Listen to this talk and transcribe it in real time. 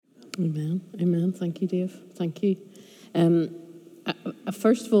Amen. Amen. Thank you, Dave. Thank you. I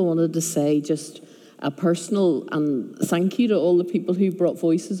first of all wanted to say just a personal and thank you to all the people who brought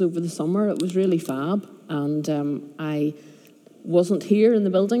voices over the summer. It was really fab. And I wasn't here in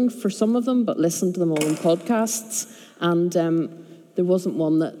the building for some of them, but listened to them all in podcasts. And there wasn't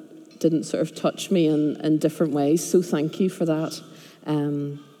one that didn't sort of touch me in different ways. So thank you for that.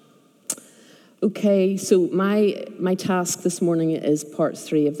 Okay, so my task this morning is part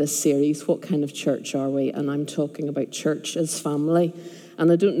 3 of this series, What Kind of Church Are We? And I'm talking about church as family.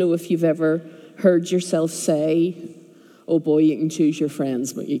 And I don't know if you've ever heard yourself say, oh boy, you can choose your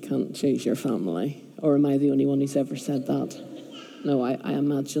friends, but you can't choose your family. Or am I the only one who's ever said that? No, I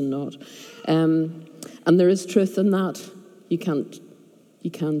imagine not. And there is truth in that. You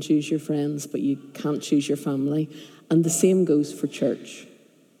can choose your friends, but you can't choose your family. And the same goes for church.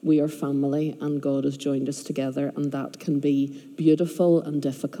 We are family, and God has joined us together, and that can be beautiful and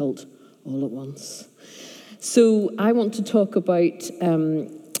difficult all at once. So I want to talk about,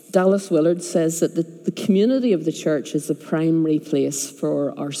 Dallas Willard says that the community of the church is the primary place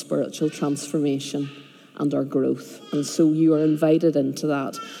for our spiritual transformation and our growth. And so you are invited into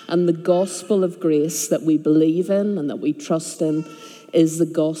that. And the gospel of grace that we believe in and that we trust in is the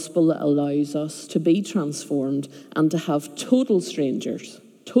gospel that allows us to be transformed and to have total strangers,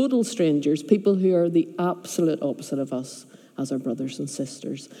 people who are the absolute opposite of us as our brothers and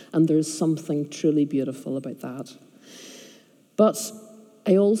sisters. And there's something truly beautiful about that. But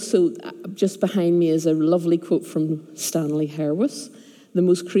I also, just behind me is a lovely quote from Stanley Hurwitz. The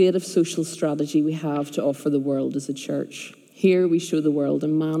most creative social strategy we have to offer the world is a church. Here we show the world a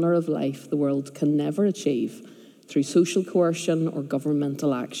manner of life the world can never achieve through social coercion or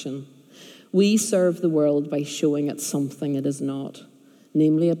governmental action. We serve the world by showing it something it is not,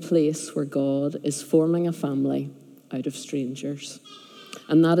 namely a place where God is forming a family out of strangers.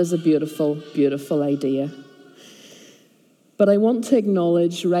 And that is a beautiful, beautiful idea. But I want to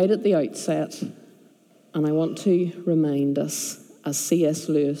acknowledge right at the outset, and I want to remind us, as C.S.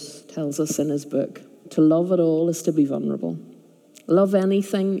 Lewis tells us in his book, to love at all is to be vulnerable. Love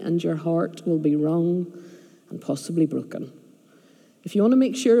anything and your heart will be wrung and possibly broken. If you want to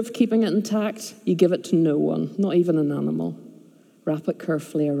make sure of keeping it intact, you give it to no one, not even an animal. Wrap it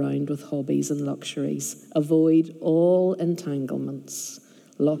carefully around with hobbies and luxuries. Avoid all entanglements.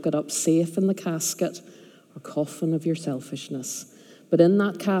 Lock it up safe in the casket or coffin of your selfishness. But in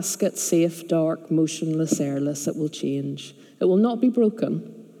that casket, safe, dark, motionless, airless, it will change. It will not be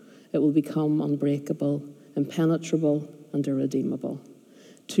broken. It will become unbreakable, impenetrable, and irredeemable.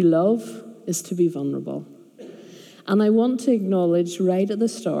 To love is to be vulnerable. And I want to acknowledge right at the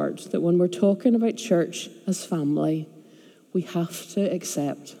start that when we're talking about church as family, we have to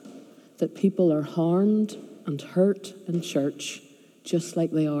accept that people are harmed and hurt in church just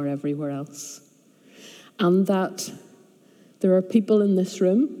like they are everywhere else. And that there are people in this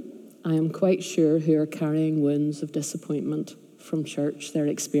room, I am quite sure, who are carrying wounds of disappointment from church, their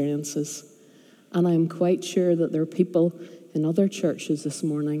experiences. And I am quite sure that there are people in other churches this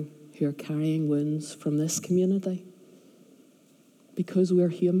morning who are carrying wounds from this community. Because we're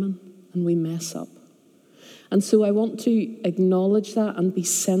human and we mess up. And so I want to acknowledge that and be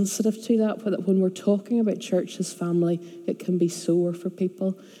sensitive to that when we're talking about church as family, it can be sore for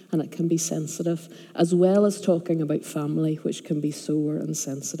people and it can be sensitive, as well as talking about family, which can be sore and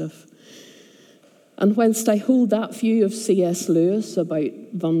sensitive. And whilst I hold that view of C.S. Lewis about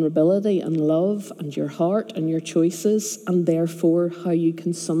vulnerability and love and your heart and your choices, and therefore how you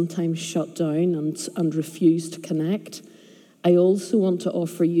can sometimes shut down and refuse to connect, I also want to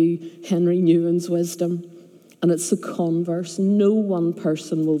offer you Henry Nouwen's wisdom. And it's the converse. No one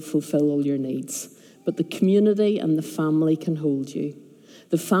person will fulfill all your needs, but the community and the family can hold you.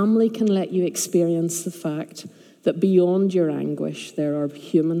 The family can let you experience the fact that beyond your anguish, there are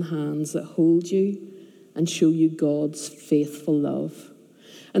human hands that hold you and show you God's faithful love.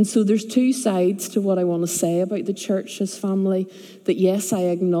 And so there's 2 sides to what I want to say about the church as family. That yes, I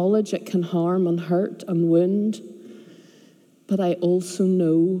acknowledge it can harm and hurt and wound. But I also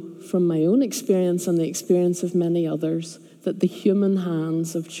know from my own experience and the experience of many others that the human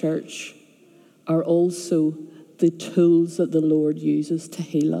hands of church are also the tools that the Lord uses to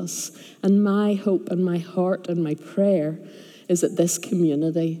heal us. And my hope and my heart and my prayer is that this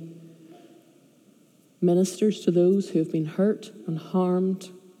community ministers to those who have been hurt and harmed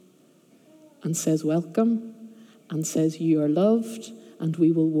and says welcome and says you are loved. And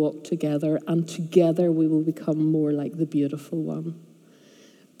we will walk together, and together we will become more like the beautiful one.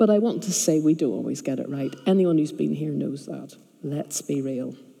 But I want to say we don't always get it right. Anyone who's been here knows that. Let's be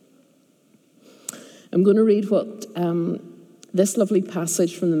real. I'm going to read what This lovely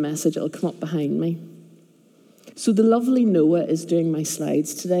passage from the Message, it'll come up behind me. So the lovely Noah is doing my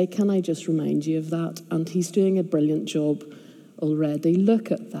slides today. Can I just remind you of that? And he's doing a brilliant job already.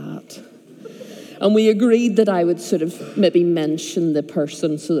 Look at that. And we agreed that I would sort of maybe mention the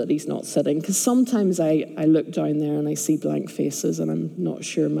person so that he's not sitting. Because sometimes I look down there and I see blank faces and I'm not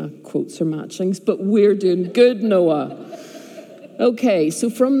sure my quotes are matching. But we're doing good, Noah. Okay, so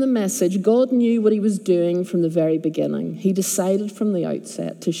from the Message, God knew what he was doing from the very beginning. He decided from the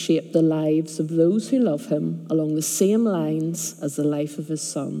outset to shape the lives of those who love him along the same lines as the life of his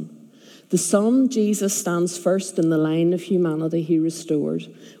Son. The Son, Jesus, stands first in the line of humanity he restored.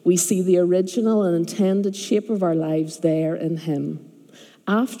 We see the original and intended shape of our lives there in him.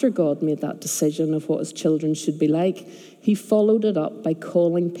 After God made that decision of what his children should be like, he followed it up by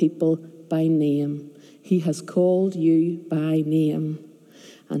calling people by name. He has called you by name.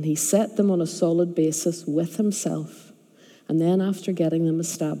 And he set them on a solid basis with himself. And then after getting them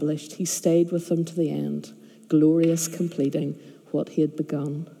established, he stayed with them to the end, glorious completing what he had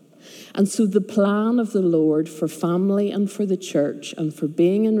begun. And so the plan of the Lord for family and for the church and for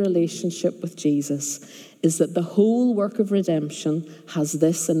being in relationship with Jesus is that the whole work of redemption has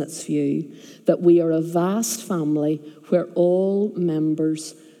this in its view, that we are a vast family where all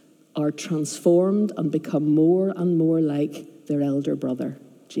members are transformed and become more and more like their elder brother,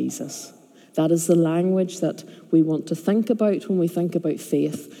 Jesus. That is the language that we want to think about when we think about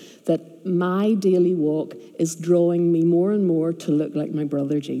faith, that my daily walk is drawing me more and more to look like my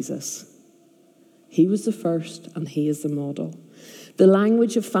brother Jesus. He was the first and he is the model. The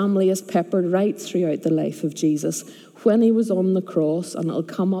language of family is peppered right throughout the life of Jesus. When he was on the cross, and it'll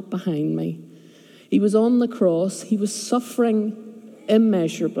come up behind me, he was on the cross, he was suffering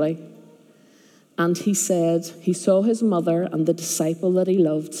immeasurably. And he said, he saw his mother and the disciple that he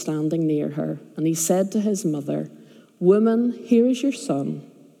loved standing near her. And he said to his mother, "Woman, here is your son."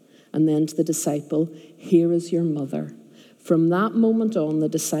 And then to the disciple, "Here is your mother." From that moment on, the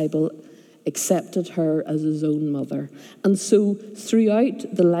disciple accepted her as his own mother. And so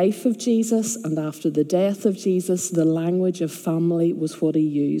throughout the life of Jesus and after the death of Jesus, the language of family was what he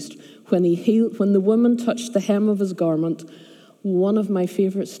used. When the woman touched the hem of his garment, one of my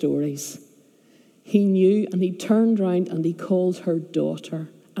favorite stories, he knew and he turned round and he called her daughter.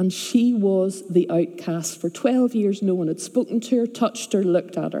 And she was the outcast. For 12 years, no one had spoken to her, touched her,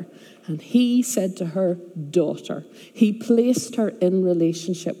 looked at her. And he said to her, daughter. He placed her in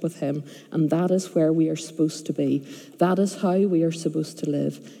relationship with him. And that is where we are supposed to be. That is how we are supposed to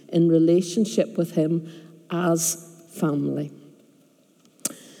live, in relationship with him as family.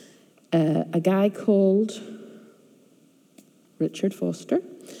 A guy called Richard Foster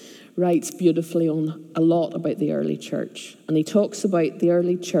writes beautifully on a lot about the early church. And he talks about the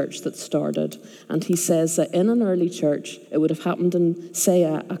early church that started. And he says that in an early church, it would have happened in, say,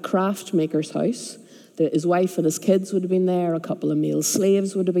 a craft maker's house. His wife and his kids would have been there. A couple of male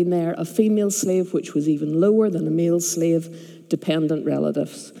slaves would have been there. A female slave, which was even lower than a male slave, dependent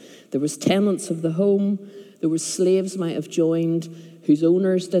relatives. There was tenants of the home. There were slaves might have joined whose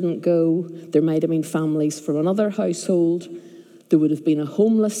owners didn't go. There might have been families from another household. There would have been a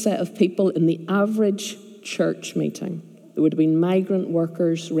homeless set of people in the average church meeting. There would have been migrant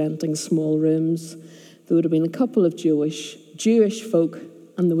workers renting small rooms. There would have been a couple of Jewish folk,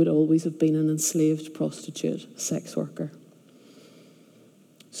 and there would always have been an enslaved prostitute, a sex worker.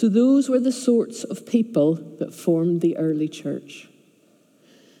 So those were the sorts of people that formed the early church.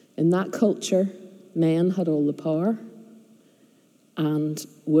 In that culture, men had all the power, and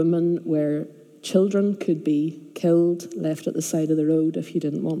women were children could be killed, left at the side of the road if you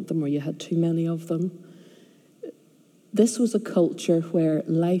didn't want them or you had too many of them. This was a culture where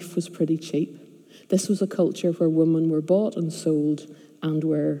life was pretty cheap. This was a culture where women were bought and sold and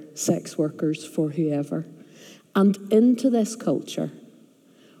were sex workers for whoever. And into this culture,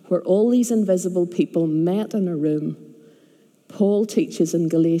 where all these invisible people met in a room, Paul teaches in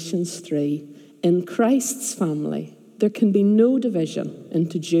Galatians 3, in Christ's family, there can be no division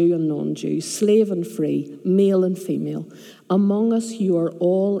into Jew and non-Jew, slave and free, male and female. Among us, you are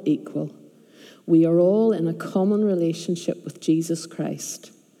all equal. We are all in a common relationship with Jesus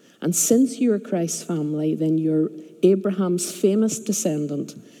Christ. And since you are Christ's family, then you're Abraham's famous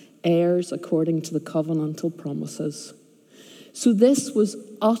descendant, heirs according to the covenantal promises. So this was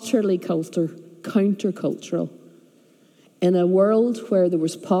utterly countercultural. In a world where there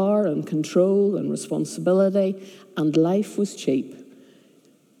was power and control and responsibility and life was cheap,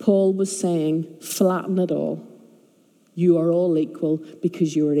 Paul was saying, flatten it all. You are all equal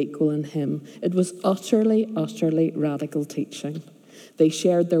because you are equal in him. It was utterly, utterly radical teaching. They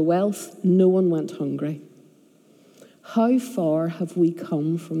shared their wealth. No one went hungry. How far have we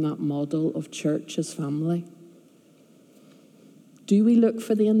come from that model of church as family? Do we look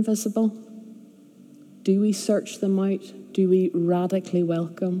for the invisible? Do we search them out? Do we radically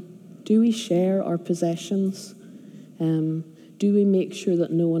welcome? Do we share our possessions? Do we make sure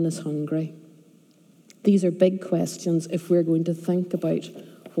that no one is hungry? These are big questions if we're going to think about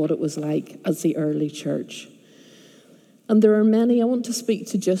what it was like as the early church. And there are many. I want to speak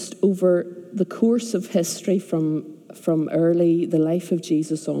to just over the course of history from early, the life of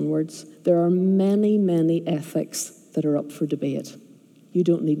Jesus onwards. There are many, many ethics that are up for debate. You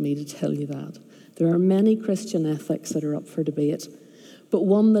don't need me to tell you that. There are many Christian ethics that are up for debate. But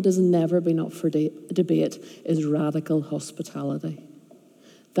one that has never been up for debate is radical hospitality.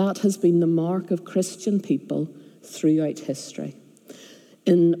 That has been the mark of Christian people throughout history.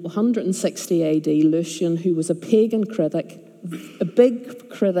 In 160 AD, Lucian, who was a pagan critic, a big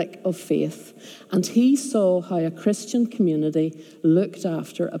critic of faith, and he saw how a Christian community looked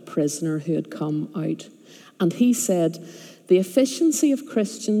after a prisoner who had come out. And he said, the efficiency of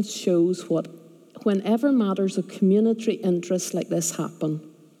Christians shows whenever matters of community interest like this happen.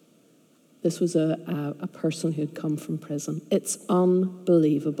 This was a person who had come from prison. It's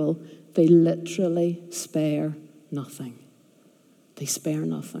unbelievable. They literally spare nothing. They spare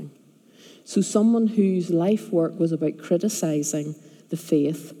nothing. So someone whose life work was about criticising the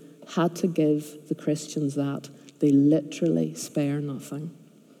faith had to give the Christians that. They literally spare nothing.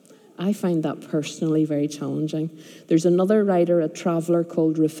 I find that personally very challenging. There's another writer, a traveller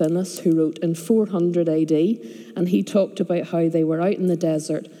called Rufinus, who wrote in 400 AD, and he talked about how they were out in the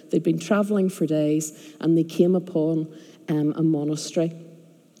desert. They'd been travelling for days, and they came upon a monastery.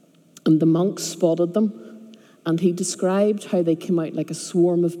 And the monks spotted them, and he described how they came out like a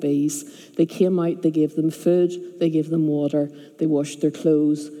swarm of bees. They came out, they gave them food, they gave them water, they washed their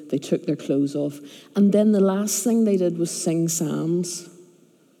clothes, they took their clothes off. And then the last thing they did was sing psalms.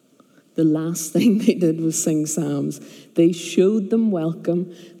 The last thing they did was sing psalms. They showed them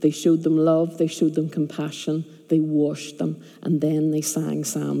welcome, they showed them love, they showed them compassion, they washed them, and then they sang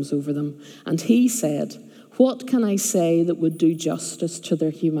psalms over them. And he said, what can I say that would do justice to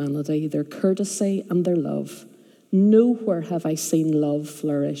their humanity, their courtesy and their love? Nowhere have I seen love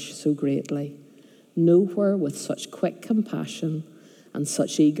flourish so greatly. Nowhere with such quick compassion and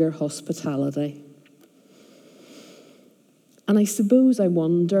such eager hospitality. And I suppose I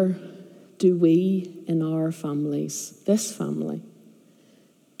wonder, do we in our families, this family,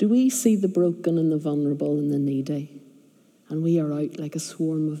 do we see the broken and the vulnerable and the needy? And we are out like a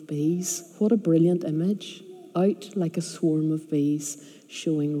swarm of bees. What a brilliant image. Out like a swarm of bees,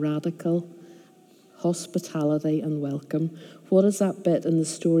 showing radical hospitality and welcome. What is that bit in the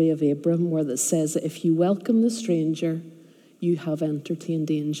story of Abram where it says that if you welcome the stranger, you have entertained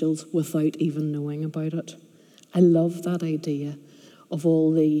angels without even knowing about it? I love that idea of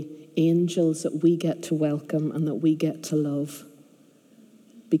all the angels that we get to welcome and that we get to love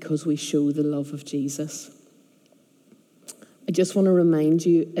because we show the love of Jesus. I just want to remind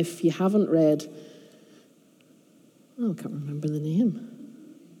you, if you haven't read, I can't remember the name.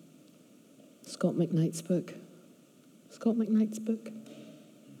 Scott McKnight's book. Scott McKnight's book?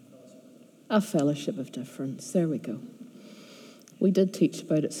 A Fellowship of Difference. There we go. We did teach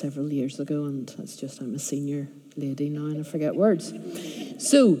about it several years ago, and it's just I'm a senior lady now and I forget words.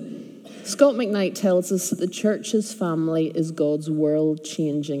 So, Scott McKnight tells us that the church's family is God's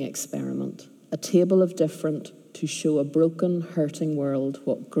world-changing experiment, a table of different to show a broken, hurting world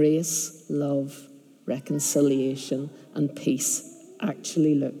what grace, love, reconciliation, and peace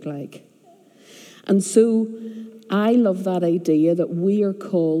actually look like. And so I love that idea that we are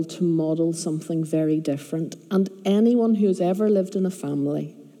called to model something very different. And anyone who has ever lived in a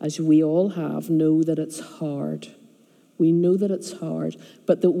family, as we all have, know that it's hard. We know that it's hard,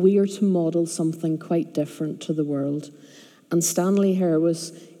 but that we are to model something quite different to the world. And Stanley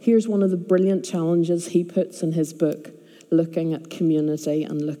here's one of the brilliant challenges he puts in his book, looking at community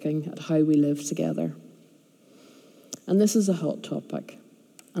and looking at how we live together. And this is a hot topic,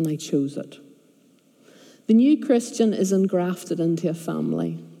 and I chose it. The new Christian is engrafted into a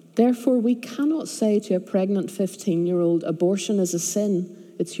family. Therefore, we cannot say to a pregnant 15-year-old, abortion is a sin,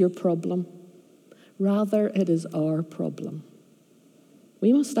 it's your problem. Rather, it is our problem.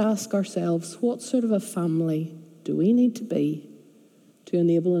 We must ask ourselves, what sort of a family do we need to be to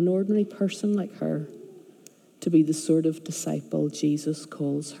enable an ordinary person like her to be the sort of disciple Jesus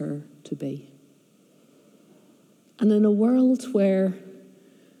calls her to be? And in a world where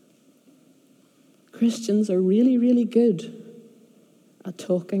Christians are really, really good at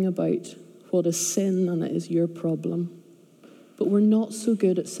talking about what is sin and it is your problem, but we're not so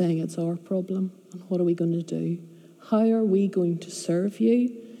good at saying it's our problem. And what are we going to do? How are we going to serve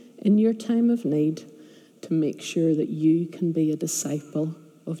you in your time of need to make sure that you can be a disciple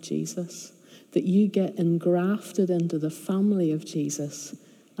of Jesus, that you get engrafted into the family of Jesus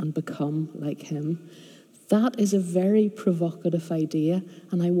and become like him? That is a very provocative idea,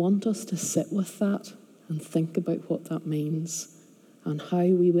 and I want us to sit with that and think about what that means and how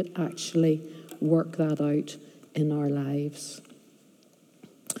we would actually work that out in our lives.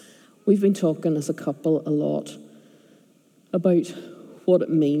 We've been talking as a couple a lot about what it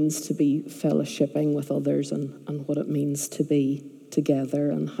means to be fellowshipping with others and what it means to be together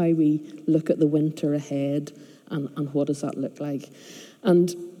and how we look at the winter ahead and what does that look like.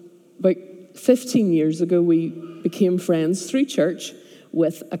 And about 15 years ago, we became friends through church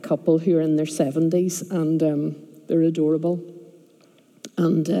with a couple who are in their 70s, and they're adorable.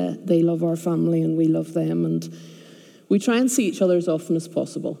 And they love our family and we love them. And we try and see each other as often as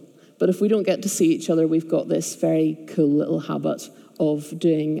possible. But if we don't get to see each other, we've got this very cool little habit of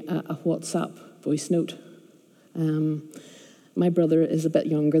doing a WhatsApp voice note. My brother is a bit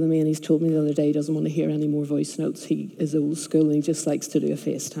younger than me, and he's told me the other day he doesn't want to hear any more voice notes. He is old school and he just likes to do a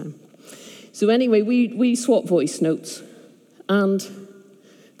FaceTime. So anyway, we swapped voice notes, and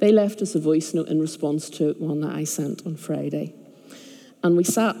they left us a voice note in response to one that I sent on Friday. And we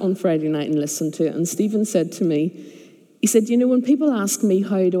sat on Friday night and listened to it, and Stephen said to me, he said, you know, when people ask me,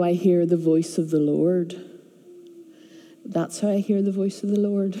 how do I hear the voice of the Lord? That's how I hear the voice of the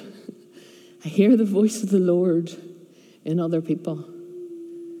Lord. I hear the voice of the Lord in other people.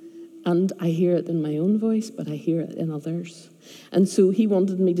 And I hear it in my own voice, but I hear it in others. And so he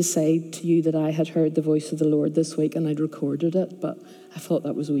wanted me to say to you that I had heard the voice of the Lord this week, and I'd recorded it, but I thought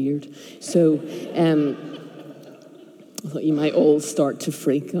that was weird. So I thought you might all start to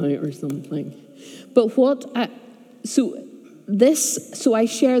freak out or something. But so I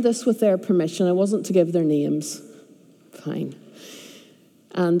share this with their permission. I wasn't to give their names. Fine.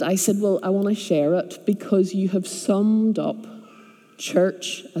 And I said, well, I want to share it because you have summed up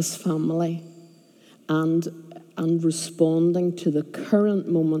church as family and responding to the current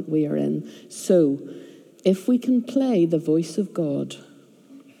moment we are in. So if we can play the voice of God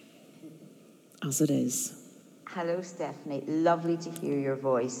as it is. Hello, Stephanie. Lovely to hear your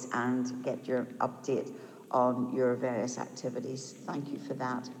voice and get your update on your various activities. Thank you for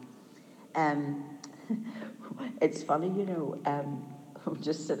that. It's funny, you know, I'm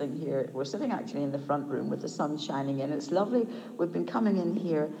just sitting here. We're sitting actually in the front room with the sun shining in. It's lovely. We've been coming in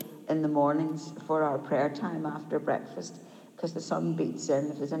here in the mornings for our prayer time after breakfast because the sun beats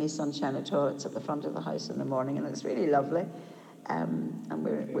in. If there's any sunshine at all, it's at the front of the house in the morning, and it's really lovely. And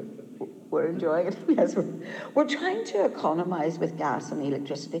we're enjoying it. Yes, we're trying to economise with gas and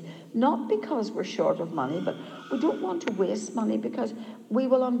electricity, not because we're short of money, but we don't want to waste money because we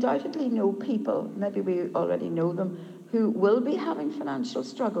will undoubtedly know people, maybe we already know them, who will be having financial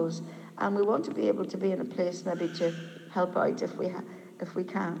struggles, and we want to be able to be in a place maybe to help out if we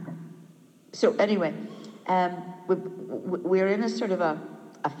can. So anyway, we're in a sort of a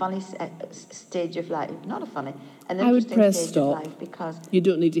funny stage of life, not a funny, an interesting I would press stage stop. of life because You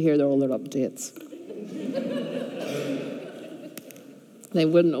don't need to hear all their updates. They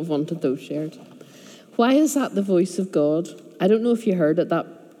wouldn't have wanted those shared. Why is that the voice of God? I don't know if you heard it,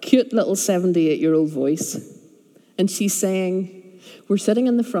 that cute little 78-year-old voice. And she's saying, we're sitting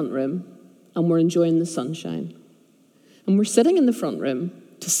in the front room and we're enjoying the sunshine. And we're sitting in the front room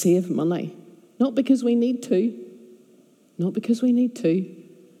to save money. Not because we need to. Not because we need to,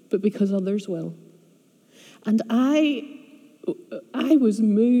 but because others will. And I was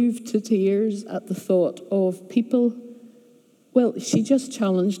moved to tears at the thought of people. Well, she just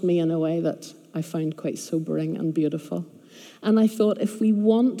challenged me in a way that I found quite sobering and beautiful. And I thought, if we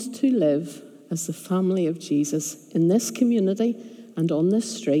want to live as the family of Jesus in this community and on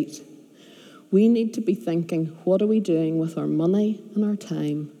this street, we need to be thinking, what are we doing with our money and our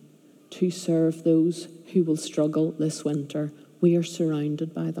time to serve those who will struggle this winter? We are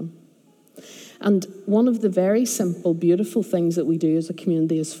surrounded by them. And one of the very simple, beautiful things that we do as a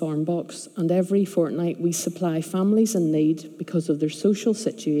community is Farm Box. And every fortnight we supply families in need because of their social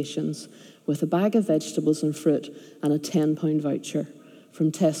situations with a bag of vegetables and fruit and a £10 voucher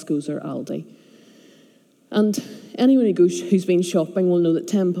from Tesco's or Aldi. And anyone who's been shopping will know that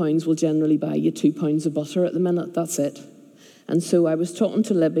 £10 will generally buy you £2 of butter at the minute. That's it. And so I was talking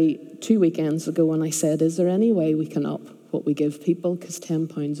to Libby 2 weekends ago and I said, is there any way we can up what we give people? Because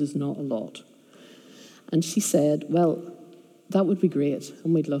 £10 is not a lot. And she said, well, that would be great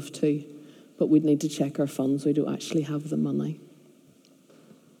and we'd love to, but we'd need to check our funds. We don't actually have the money.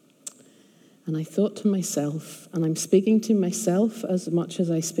 And I thought to myself, and I'm speaking to myself as much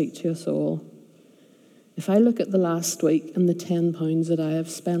as I speak to us all, If I look at the last week and the £10 that I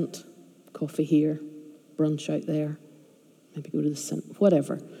have spent, coffee here, brunch out there, maybe go to the cinema,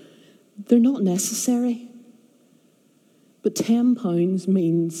 whatever, they're not necessary. But £10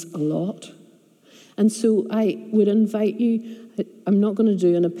 means a lot. And so I would invite you, I'm not going to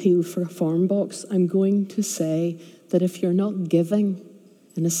do an appeal for a farm box. I'm going to say that if you're not giving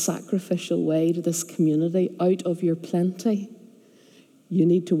in a sacrificial way to this community out of your plenty, you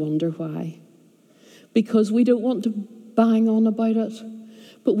need to wonder why. Because we don't want to bang on about it,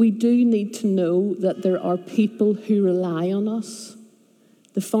 but we do need to know that there are people who rely on us.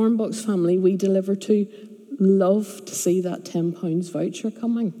 The Farm Box family we deliver to love to see that £10 voucher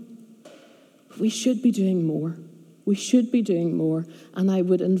coming. We should be doing more. We should be doing more. And I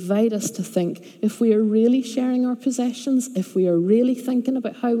would invite us to think, if we are really sharing our possessions, if we are really thinking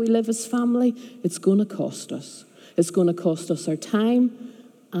about how we live as family, it's going to cost us. It's going to cost us our time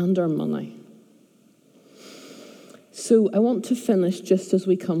and our money. So I want to finish just as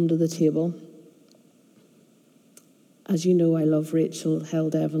we come to the table. As you know, I love Rachel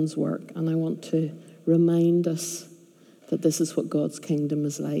Held Evans' work, and I want to remind us that this is what God's kingdom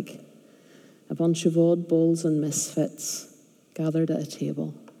is like. A bunch of oddballs and misfits gathered at a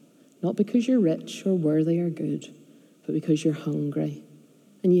table, not because you're rich or worthy or good, but because you're hungry.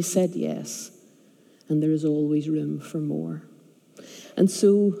 And you said yes, and there is always room for more. And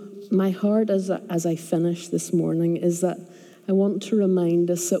so my heart as I finish this morning is that I want to remind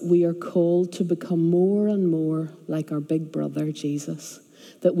us that we are called to become more and more like our big brother, Jesus.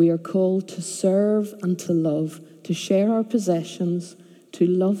 That we are called to serve and to love, to share our possessions, to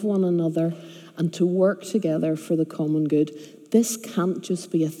love one another, and to work together for the common good. This can't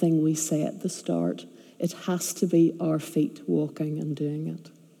just be a thing we say at the start. It has to be our feet walking and doing it.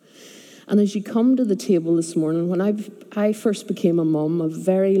 And as you come to the table this morning, when I first became a mum a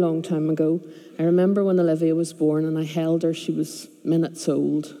very long time ago, I remember when Olivia was born and I held her, she was minutes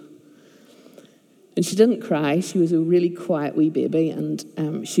old. And she didn't cry, she was a really quiet wee baby,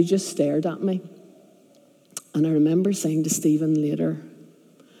 and she just stared at me. And I remember saying to Stephen later,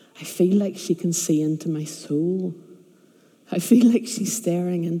 I feel like she can see into my soul. I feel like she's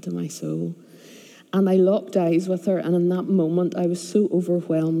staring into my soul. And I locked eyes with her, and in that moment, I was so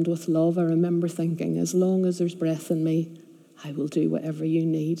overwhelmed with love. I remember thinking, as long as there's breath in me, I will do whatever you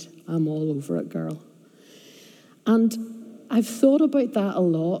need. I'm all over it, girl. And I've thought about that a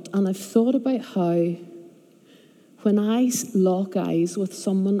lot, and I've thought about how when I lock eyes with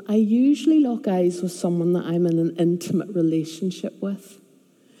someone, I usually lock eyes with someone that I'm in an intimate relationship with.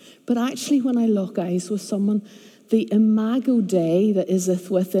 But actually, when I lock eyes with someone, the imago Dei that is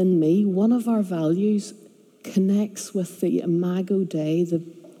within me, one of our values, connects with the imago Dei, the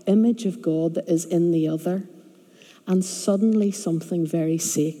image of God that is in the other. And suddenly something very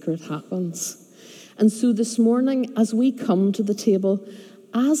sacred happens. And so this morning, as we come to the table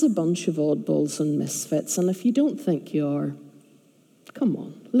as a bunch of oddballs and misfits, and if you don't think you are, come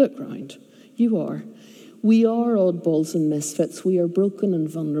on, look round. You are. We are oddballs and misfits. We are broken and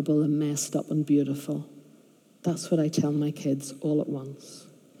vulnerable and messed up and beautiful. That's what I tell my kids all at once.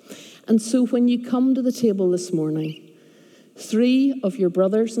 And so when you come to the table this morning, 3 of your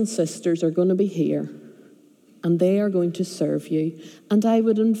brothers and sisters are going to be here, and they are going to serve you. And I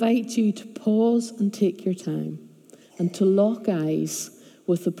would invite you to pause and take your time and to lock eyes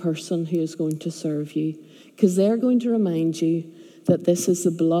with the person who is going to serve you, because they're going to remind you that this is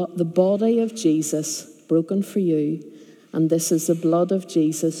the body of Jesus broken for you, and this is the blood of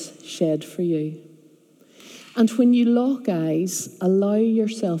Jesus shed for you. And when you lock eyes, allow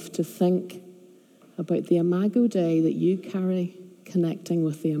yourself to think about the imago Dei that you carry, connecting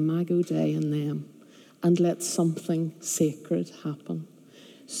with the imago Dei in them, and let something sacred happen.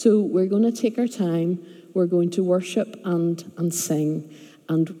 So we're going to take our time, we're going to worship and sing,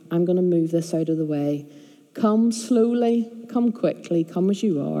 and I'm going to move this out of the way. Come slowly, come quickly, come as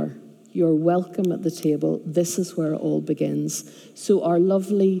you are. You're welcome at the table. This is where it all begins. So our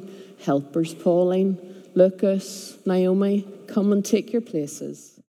lovely helpers, Pauline, Lucas, Naomi, come and take your places.